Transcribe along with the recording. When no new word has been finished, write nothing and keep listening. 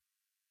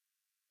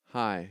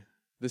Hi,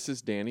 this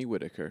is Danny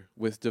Whitaker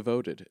with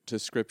Devoted to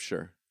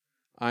Scripture.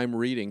 I'm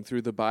reading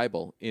through the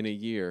Bible in a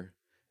year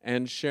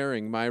and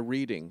sharing my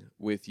reading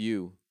with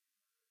you.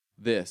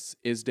 This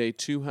is day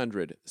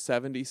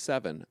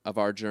 277 of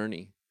our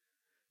journey.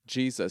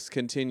 Jesus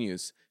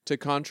continues to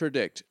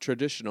contradict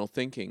traditional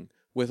thinking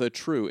with a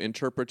true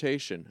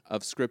interpretation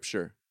of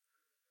Scripture.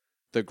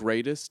 The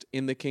greatest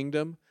in the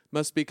kingdom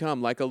must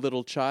become like a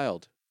little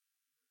child.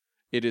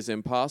 It is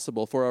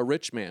impossible for a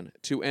rich man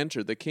to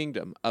enter the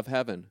kingdom of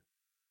heaven.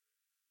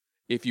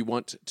 If you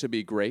want to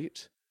be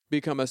great,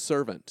 become a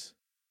servant.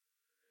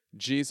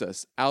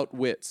 Jesus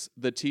outwits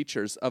the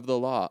teachers of the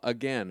law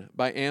again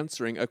by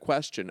answering a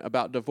question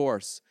about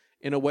divorce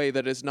in a way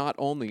that is not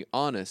only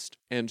honest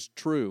and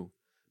true,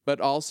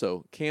 but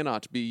also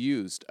cannot be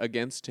used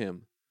against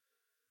him.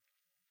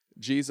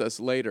 Jesus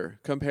later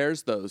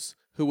compares those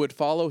who would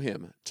follow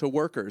him to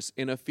workers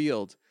in a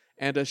field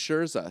and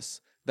assures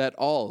us that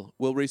all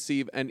will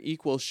receive an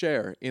equal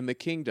share in the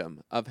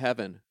kingdom of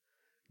heaven.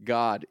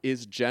 God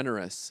is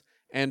generous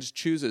and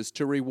chooses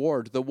to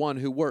reward the one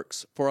who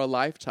works for a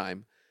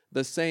lifetime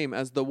the same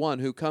as the one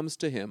who comes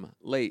to him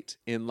late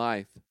in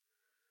life.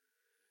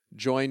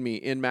 Join me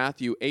in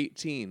Matthew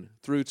 18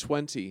 through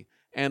 20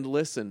 and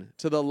listen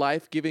to the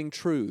life-giving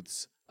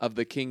truths of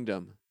the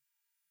kingdom.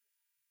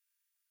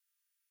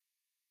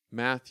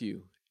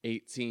 Matthew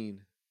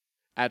 18.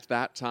 At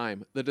that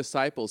time the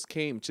disciples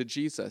came to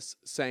Jesus,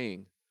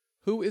 saying,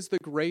 "Who is the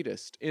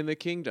greatest in the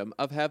kingdom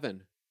of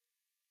heaven?"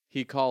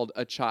 He called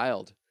a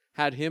child,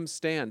 had him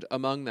stand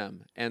among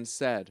them, and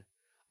said,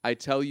 "I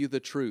tell you the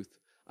truth,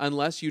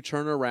 unless you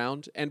turn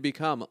around and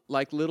become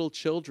like little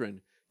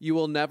children, you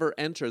will never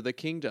enter the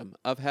kingdom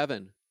of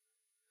heaven.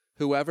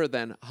 Whoever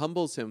then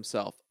humbles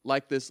himself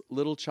like this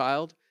little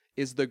child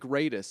is the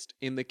greatest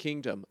in the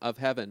kingdom of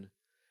heaven.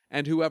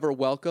 And whoever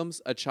welcomes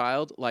a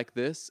child like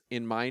this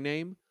in my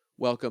name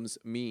welcomes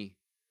me.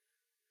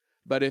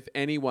 But if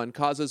anyone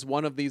causes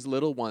one of these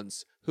little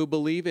ones who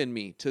believe in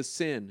me to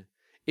sin,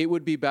 it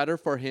would be better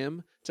for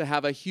him to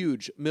have a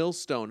huge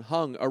millstone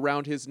hung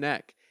around his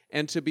neck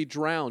and to be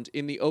drowned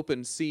in the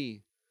open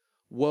sea.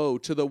 Woe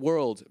to the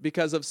world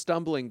because of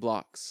stumbling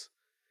blocks!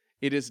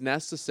 It is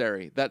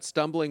necessary that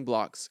stumbling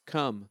blocks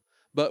come,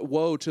 but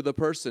woe to the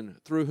person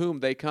through whom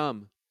they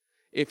come.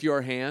 If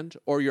your hand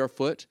or your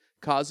foot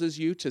causes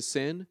you to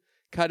sin,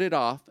 cut it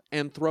off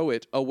and throw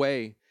it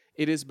away.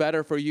 It is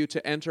better for you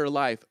to enter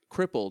life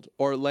crippled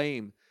or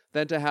lame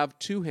than to have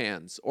 2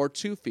 hands or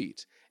 2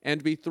 feet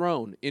and be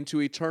thrown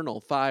into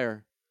eternal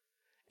fire.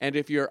 And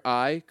if your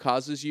eye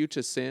causes you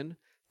to sin,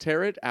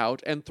 tear it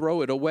out and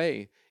throw it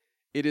away.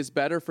 It is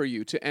better for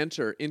you to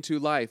enter into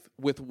life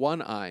with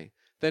 1 eye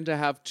than to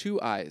have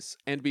 2 eyes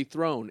and be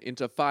thrown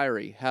into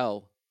fiery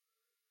hell.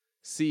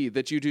 See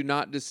that you do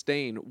not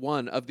disdain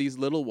one of these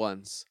little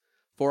ones,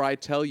 for I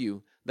tell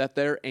you that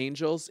their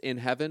angels in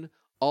heaven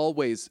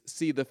always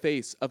see the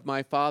face of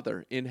my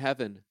Father in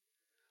heaven.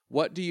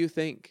 What do you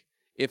think?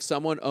 If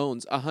someone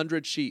owns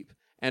 100 sheep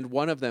and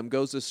one of them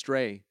goes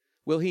astray,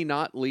 will he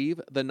not leave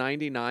the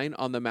 99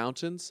 on the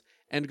mountains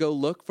and go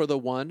look for the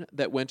one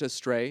that went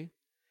astray?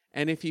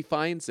 And if he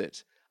finds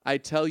it, I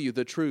tell you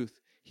the truth,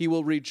 he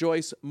will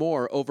rejoice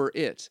more over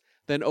it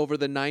than over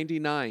the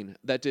 99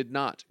 that did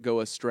not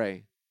go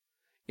astray.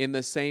 In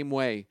the same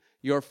way,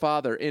 your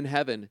Father in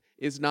heaven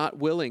is not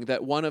willing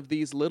that one of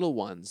these little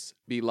ones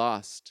be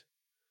lost.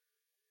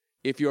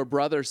 If your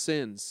brother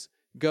sins,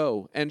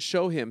 go and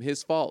show him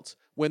his fault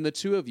when the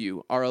 2 of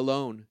you are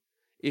alone.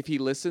 If he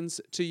listens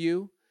to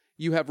you,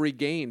 you have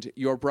regained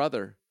your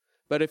brother.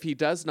 But if he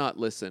does not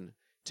listen,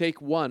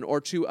 take 1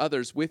 or 2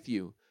 others with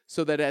you,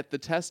 so that at the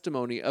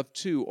testimony of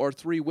 2 or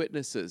 3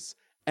 witnesses,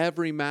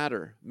 every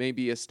matter may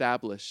be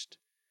established.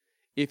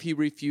 If he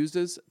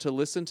refuses to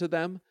listen to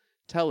them,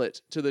 tell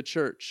it to the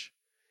church.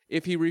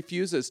 If he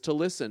refuses to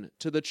listen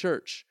to the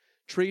church,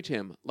 treat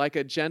him like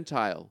a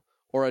Gentile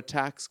or a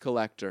tax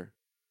collector.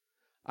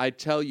 I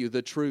tell you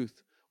the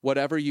truth,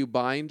 whatever you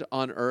bind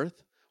on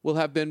earth will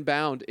have been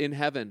bound in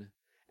heaven,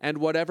 and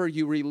whatever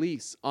you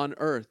release on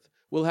earth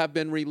will have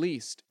been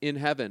released in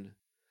heaven.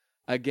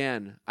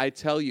 Again, I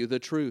tell you the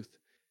truth.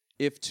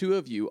 If 2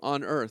 of you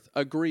on earth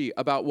agree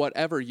about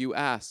whatever you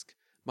ask,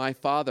 my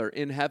Father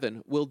in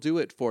heaven will do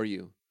it for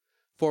you.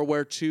 For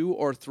where 2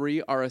 or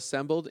 3 are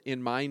assembled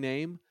in my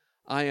name,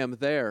 I am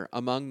there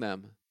among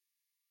them."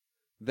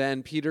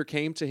 Then Peter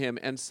came to him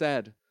and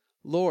said,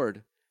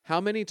 "Lord, how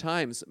many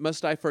times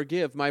must I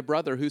forgive my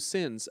brother who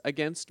sins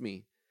against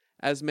me?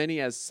 As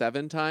many as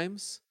 7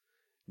 times?"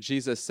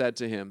 Jesus said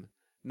to him,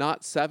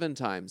 "Not 7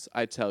 times,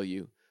 I tell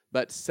you,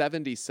 but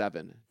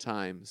 77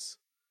 times.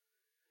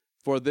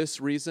 For this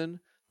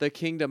reason, the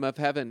kingdom of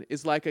heaven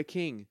is like a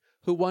king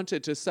who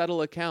wanted to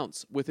settle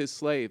accounts with his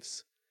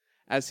slaves.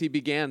 As he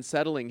began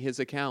settling his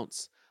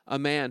accounts, a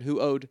man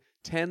who owed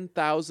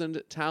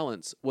 10,000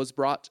 talents was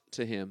brought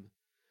to him.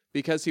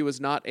 Because he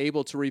was not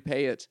able to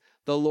repay it,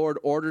 the Lord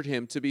ordered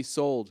him to be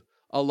sold,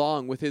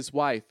 along with his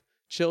wife,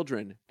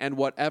 children, and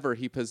whatever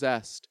he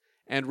possessed,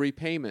 and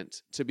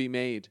repayment to be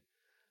made.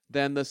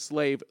 Then the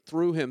slave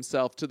threw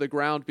himself to the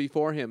ground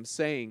before him,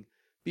 saying,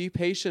 Be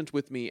patient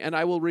with me, and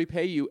I will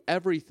repay you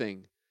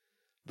everything."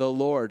 The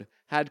Lord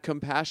had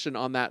compassion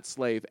on that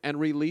slave and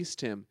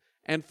released him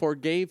and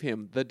forgave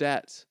him the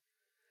debt.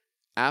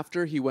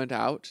 After he went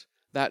out,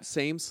 that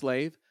same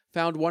slave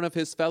found one of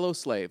his fellow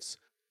slaves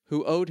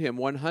who owed him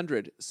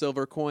 100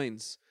 silver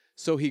coins.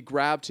 So he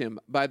grabbed him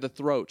by the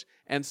throat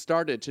and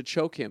started to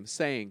choke him,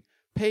 saying,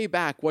 "Pay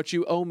back what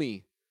you owe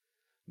me."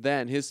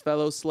 Then his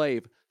fellow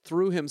slave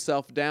threw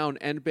himself down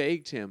and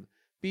begged him,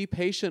 "Be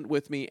patient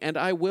with me, and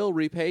I will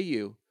repay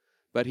you."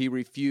 But he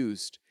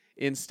refused.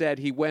 Instead,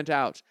 he went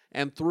out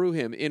and threw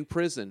him in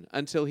prison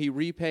until he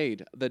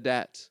repaid the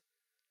debt.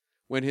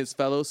 When his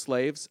fellow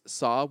slaves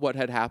saw what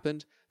had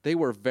happened, they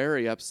were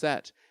very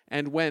upset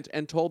and went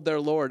and told their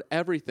lord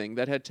everything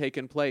that had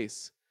taken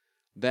place.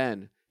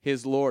 Then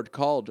his lord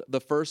called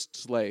the first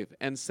slave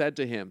and said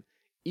to him,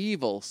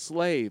 "Evil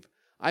slave,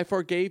 I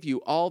forgave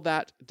you all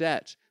that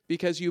debt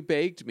because you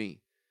begged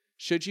me.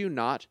 Should you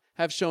not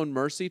have shown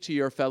mercy to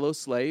your fellow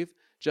slave,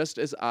 just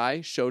as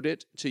I showed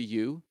it to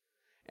you?"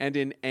 And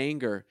in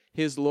anger,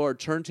 his lord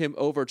turned him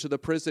over to the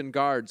prison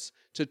guards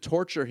to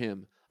torture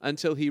him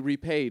until he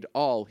repaid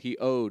all he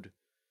owed.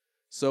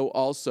 So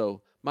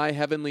also my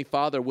heavenly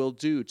Father will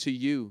do to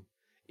you,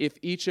 if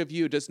each of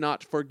you does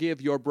not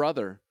forgive your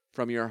brother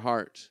from your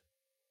heart.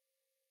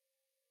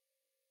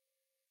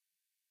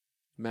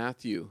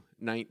 Matthew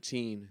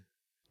 19.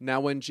 Now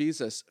when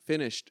Jesus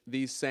finished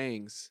these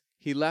sayings,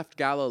 he left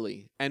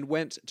Galilee and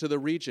went to the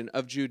region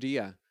of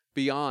Judea,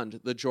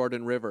 beyond the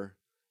Jordan River.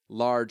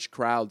 Large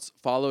crowds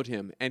followed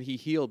him, and he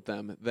healed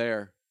them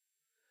there.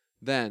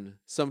 Then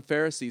some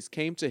Pharisees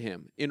came to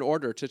him in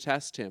order to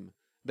test him.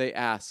 They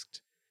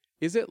asked,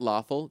 "Is it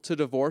lawful to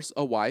divorce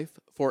a wife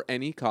for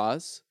any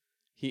cause?"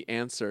 He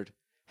answered,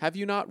 "Have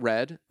you not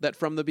read that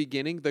from the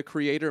beginning the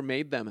Creator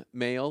made them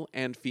male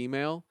and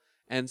female,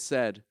 and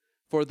said,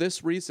 'For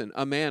this reason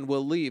a man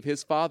will leave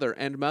his father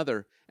and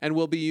mother, and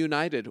will be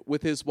united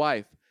with his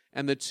wife,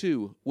 and the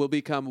two will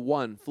become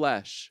one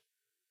flesh'?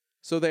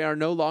 So they are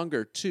no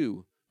longer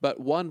two, but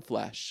one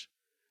flesh.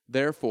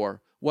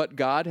 Therefore, what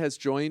God has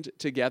joined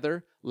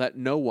together, let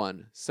no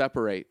one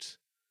separate."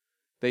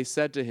 They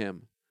said to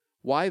him,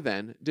 "Why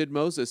then did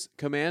Moses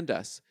command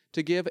us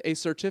to give a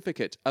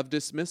certificate of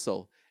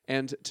dismissal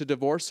and to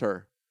divorce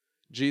her?"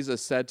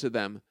 Jesus said to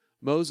them,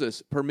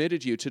 "Moses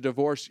permitted you to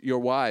divorce your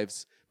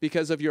wives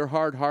because of your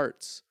hard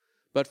hearts,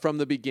 but from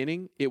the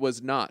beginning it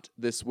was not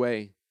this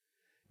way.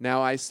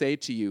 Now I say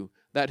to you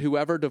that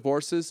whoever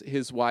divorces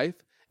his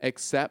wife,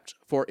 except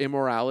for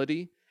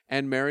immorality,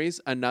 and marries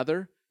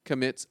another,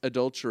 commits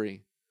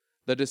adultery."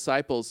 The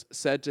disciples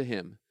said to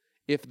him,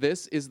 "If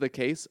this is the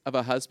case of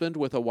a husband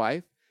with a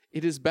wife,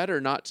 it is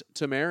better not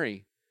to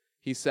marry."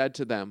 He said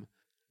to them,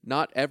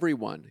 "Not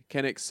everyone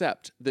can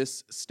accept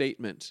this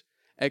statement,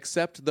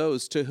 except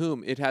those to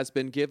whom it has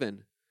been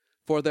given.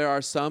 For there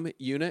are some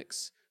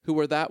eunuchs who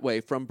were that way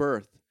from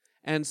birth,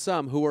 and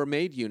some who were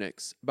made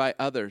eunuchs by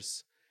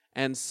others,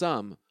 and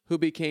some who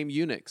became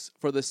eunuchs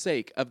for the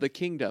sake of the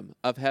kingdom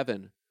of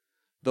heaven.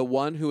 The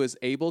one who is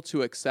able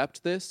to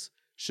accept this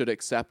should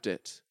accept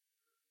it."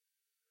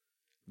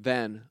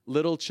 Then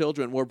little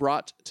children were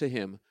brought to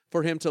him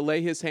for him to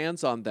lay his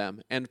hands on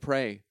them and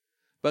pray.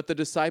 But the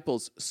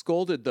disciples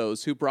scolded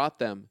those who brought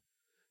them.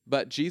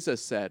 But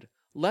Jesus said,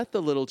 "Let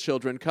the little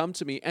children come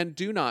to me, and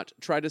do not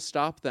try to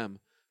stop them,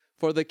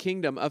 for the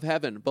kingdom of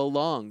heaven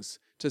belongs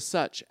to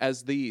such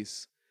as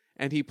these."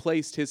 And he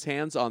placed his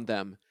hands on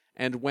them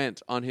and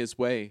went on his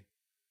way.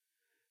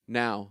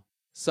 Now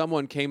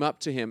someone came up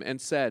to him and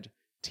said,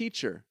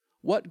 "Teacher,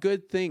 what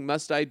good thing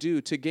must I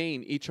do to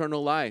gain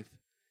eternal life?"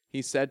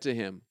 He said to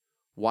him,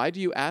 "Why do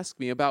you ask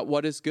me about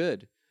what is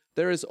good?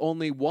 There is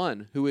only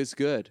one who is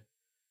good.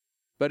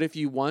 But if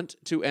you want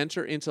to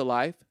enter into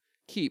life,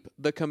 keep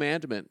the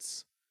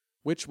commandments."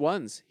 "Which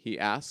ones?" he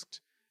asked.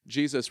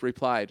 Jesus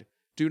replied,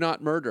 "Do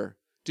not murder,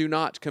 do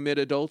not commit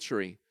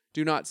adultery,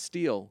 do not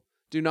steal,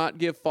 do not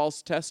give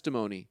false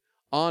testimony,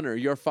 honor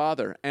your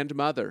father and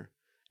mother,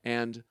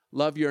 and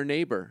love your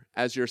neighbor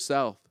as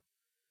yourself."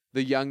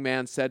 The young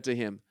man said to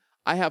him,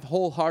 "I have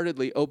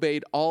wholeheartedly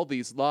obeyed all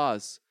these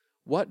laws.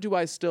 What do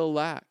I still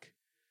lack?"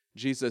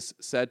 Jesus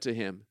said to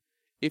him,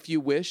 "If you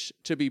wish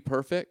to be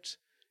perfect,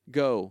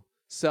 go,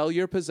 sell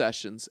your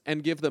possessions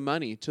and give the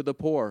money to the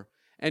poor,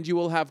 and you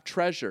will have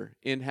treasure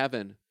in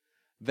heaven.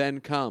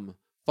 Then come,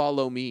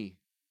 follow me."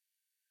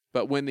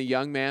 But when the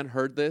young man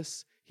heard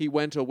this, he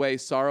went away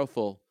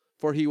sorrowful,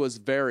 for he was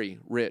very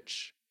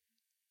rich.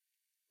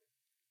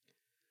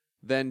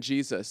 Then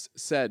Jesus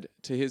said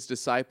to his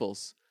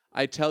disciples,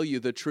 "I tell you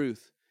the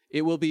truth,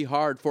 it will be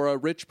hard for a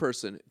rich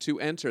person to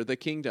enter the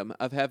kingdom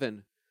of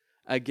heaven.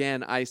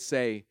 Again I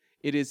say,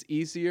 it is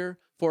easier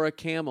for a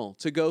camel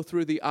to go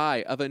through the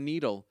eye of a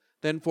needle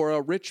than for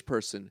a rich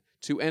person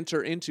to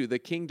enter into the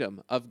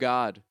kingdom of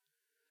God."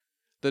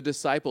 The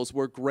disciples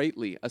were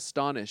greatly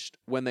astonished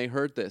when they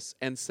heard this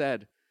and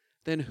said,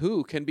 "Then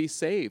who can be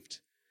saved?"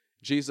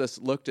 Jesus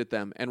looked at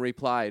them and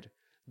replied,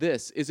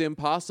 "This is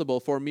impossible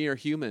for mere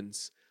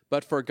humans,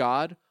 but for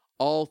God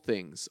all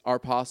things are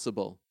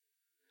possible."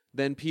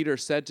 Then Peter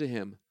said to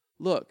him,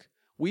 "Look,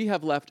 We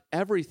have left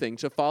everything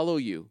to follow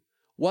you.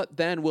 What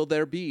then will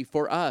there be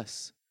for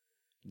us?"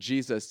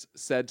 Jesus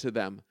said to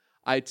them,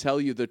 "I tell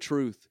you the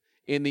truth.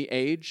 In the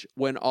age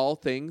when all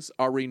things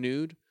are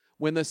renewed,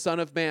 when the Son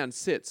of Man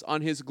sits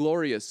on his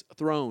glorious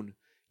throne,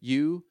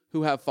 you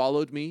who have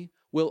followed me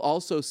will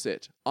also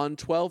sit on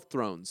 12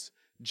 thrones,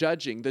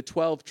 judging the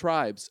 12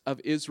 tribes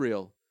of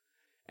Israel.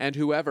 And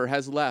whoever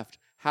has left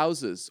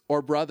houses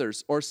or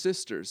brothers or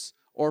sisters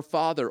or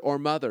father or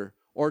mother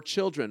or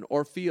children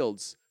or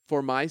fields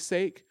for my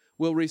sake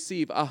will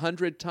receive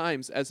 100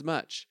 times as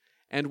much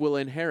and will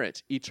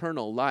inherit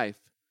eternal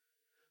life.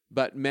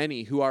 But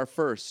many who are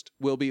first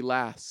will be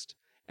last,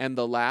 and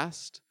the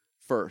last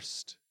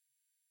first."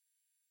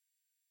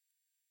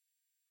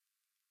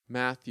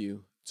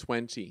 Matthew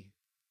 20.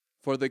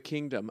 For the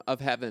kingdom of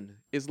heaven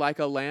is like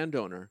a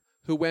landowner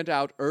who went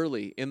out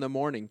early in the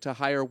morning to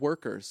hire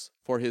workers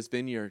for his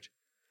vineyard.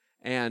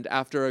 And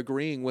after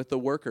agreeing with the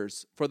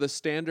workers for the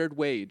standard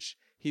wage,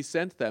 he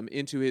sent them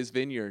into his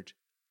vineyard.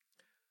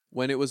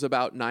 When it was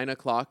about 9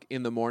 o'clock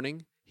in the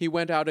morning, he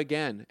went out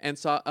again and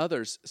saw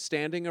others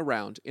standing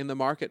around in the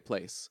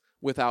marketplace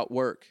without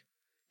work.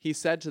 He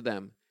said to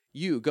them,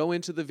 "You go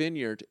into the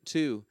vineyard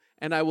too,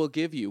 and I will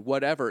give you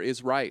whatever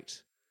is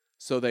right."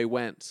 So they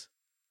went.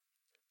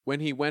 When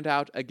he went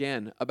out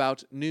again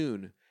about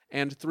noon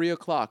and 3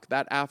 o'clock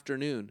that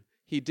afternoon,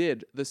 he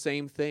did the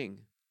same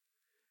thing.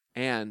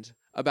 And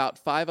about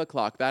 5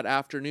 o'clock that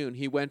afternoon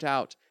he went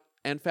out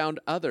and found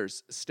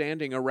others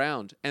standing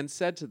around and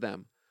said to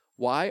them,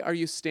 "Why are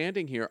you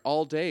standing here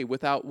all day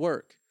without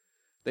work?"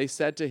 They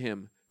said to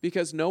him,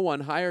 "Because no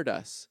one hired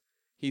us."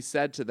 He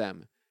said to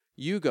them,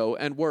 "You go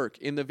and work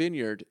in the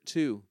vineyard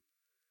too."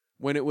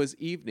 When it was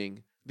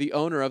evening, the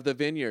owner of the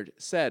vineyard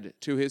said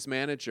to his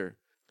manager,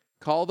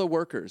 "Call the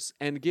workers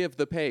and give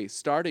the pay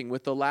starting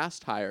with the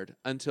last hired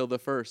until the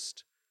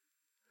first."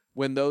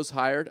 When those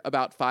hired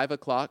about 5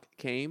 o'clock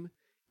came,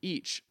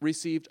 each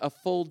received a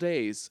full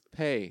day's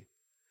pay.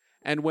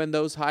 And when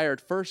those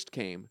hired first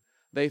came,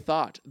 they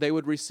thought they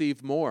would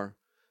receive more,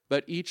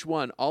 but each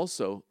one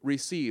also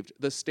received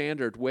the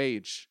standard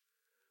wage.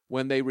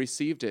 When they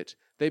received it,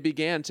 they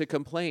began to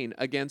complain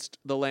against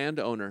the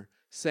landowner,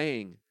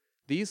 saying,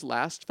 "These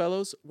last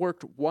fellows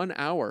worked 1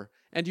 hour,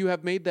 and you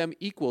have made them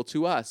equal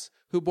to us,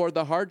 who bore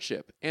the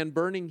hardship and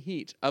burning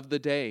heat of the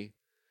day."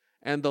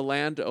 And the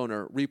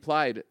landowner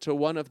replied to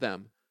one of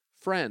them,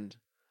 "Friend,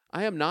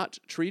 I am not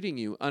treating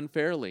you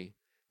unfairly.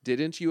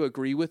 Didn't you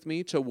agree with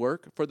me to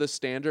work for the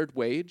standard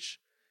wage?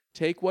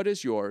 Take what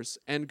is yours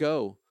and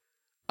go.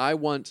 I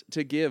want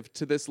to give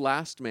to this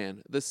last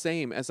man the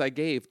same as I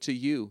gave to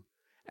you.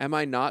 Am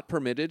I not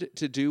permitted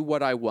to do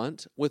what I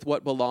want with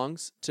what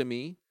belongs to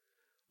me?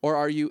 Or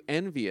are you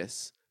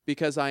envious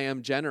because I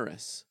am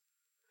generous?"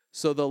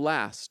 So the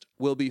last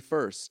will be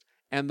first,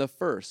 and the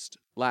first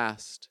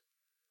last.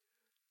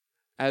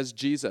 As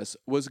Jesus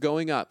was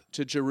going up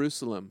to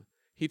Jerusalem,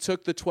 he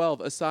took the 12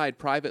 aside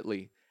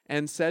privately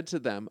and said to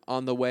them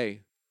on the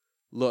way,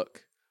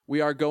 "Look,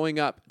 we are going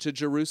up to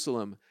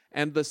Jerusalem,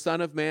 and the Son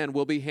of Man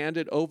will be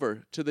handed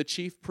over to the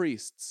chief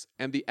priests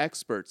and the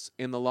experts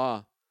in the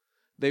law.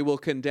 They will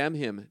condemn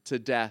him to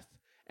death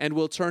and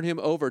will turn him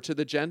over to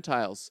the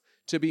Gentiles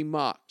to be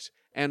mocked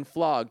and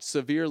flogged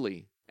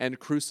severely and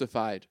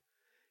crucified.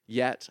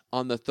 Yet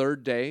on the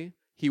 3rd day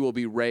he will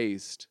be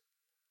raised."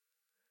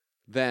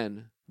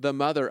 Then the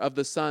mother of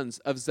the sons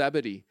of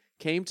Zebedee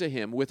came to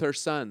him with her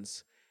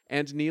sons,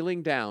 and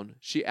kneeling down,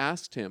 she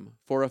asked him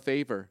for a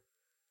favor.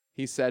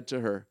 He said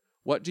to her,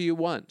 "What do you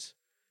want?"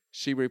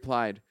 She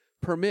replied,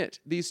 "Permit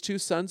these 2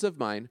 sons of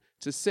mine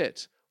to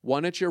sit,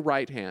 one at your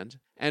right hand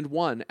and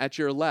one at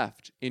your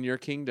left in your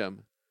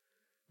kingdom."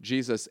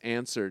 Jesus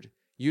answered,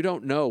 "You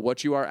don't know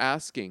what you are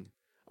asking.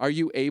 Are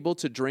you able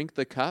to drink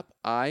the cup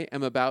I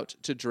am about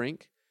to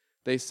drink?"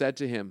 They said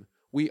to him,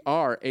 "We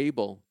are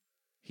able."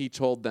 He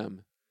told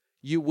them,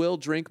 "You will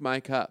drink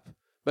my cup,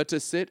 but to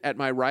sit at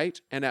my right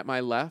and at my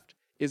left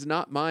is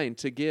not mine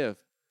to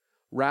give.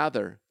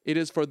 Rather, it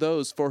is for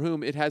those for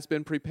whom it has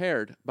been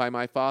prepared by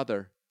my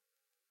Father."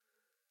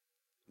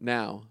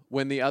 Now,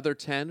 when the other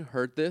 10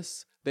 heard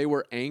this, they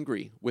were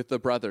angry with the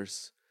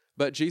brothers.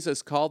 But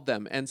Jesus called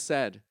them and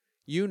said,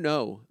 "You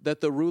know that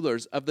the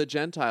rulers of the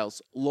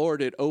Gentiles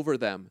lord it over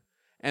them,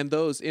 and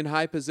those in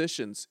high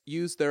positions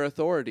use their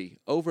authority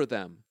over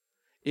them.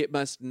 It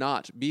must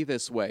not be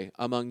this way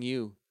among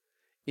you.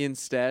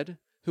 Instead,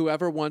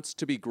 whoever wants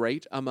to be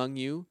great among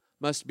you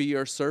must be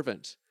your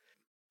servant,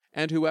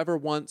 and whoever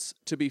wants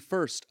to be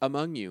first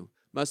among you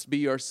must be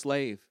your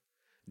slave,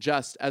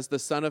 just as the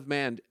Son of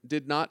Man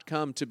did not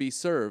come to be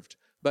served,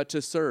 but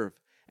to serve,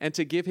 and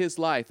to give his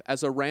life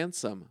as a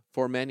ransom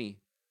for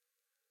many."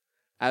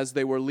 As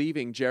they were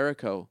leaving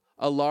Jericho,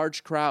 a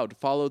large crowd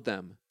followed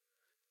them.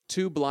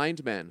 2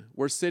 blind men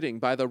were sitting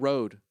by the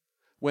road.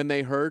 When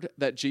they heard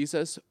that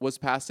Jesus was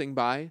passing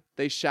by,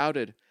 they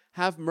shouted,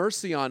 "Have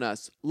mercy on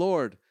us,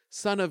 Lord,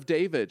 Son of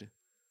David."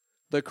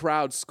 The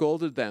crowd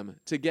scolded them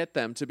to get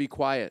them to be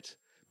quiet,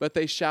 but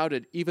they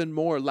shouted even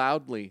more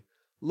loudly,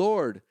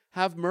 "Lord,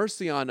 have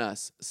mercy on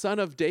us, Son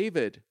of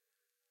David."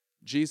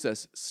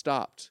 Jesus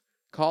stopped,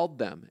 called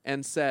them,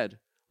 and said,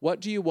 "What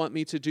do you want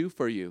me to do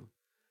for you?"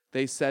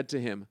 They said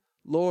to him,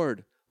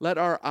 "Lord, let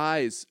our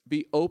eyes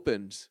be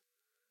opened."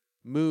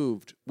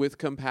 Moved with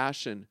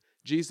compassion,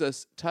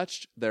 Jesus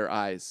touched their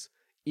eyes.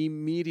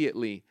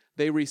 Immediately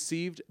they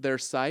received their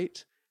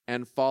sight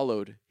and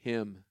followed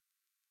him.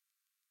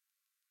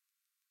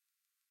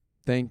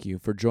 Thank you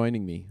for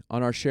joining me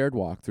on our shared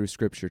walk through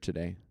Scripture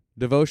today.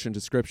 Devotion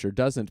to Scripture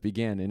doesn't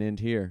begin and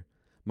end here.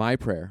 My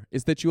prayer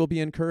is that you will be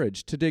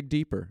encouraged to dig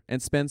deeper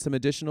and spend some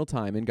additional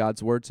time in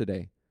God's Word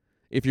today.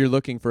 If you're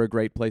looking for a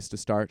great place to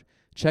start,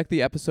 check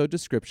the episode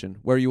description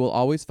where you will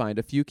always find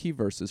a few key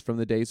verses from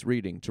the day's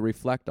reading to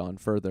reflect on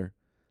further.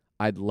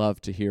 I'd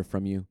love to hear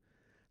from you.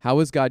 How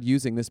is God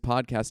using this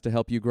podcast to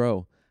help you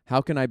grow?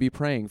 How can I be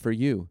praying for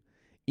you?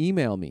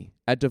 Email me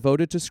at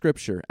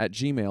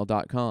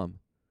devotedtoscripture@gmail.com.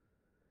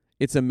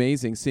 It's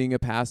amazing seeing a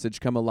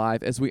passage come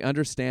alive as we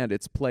understand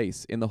its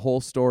place in the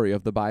whole story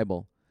of the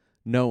Bible.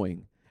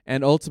 Knowing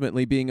and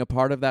ultimately being a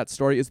part of that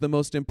story is the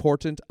most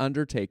important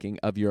undertaking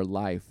of your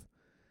life.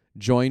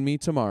 Join me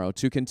tomorrow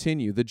to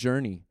continue the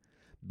journey.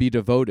 Be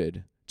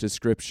devoted to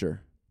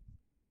Scripture.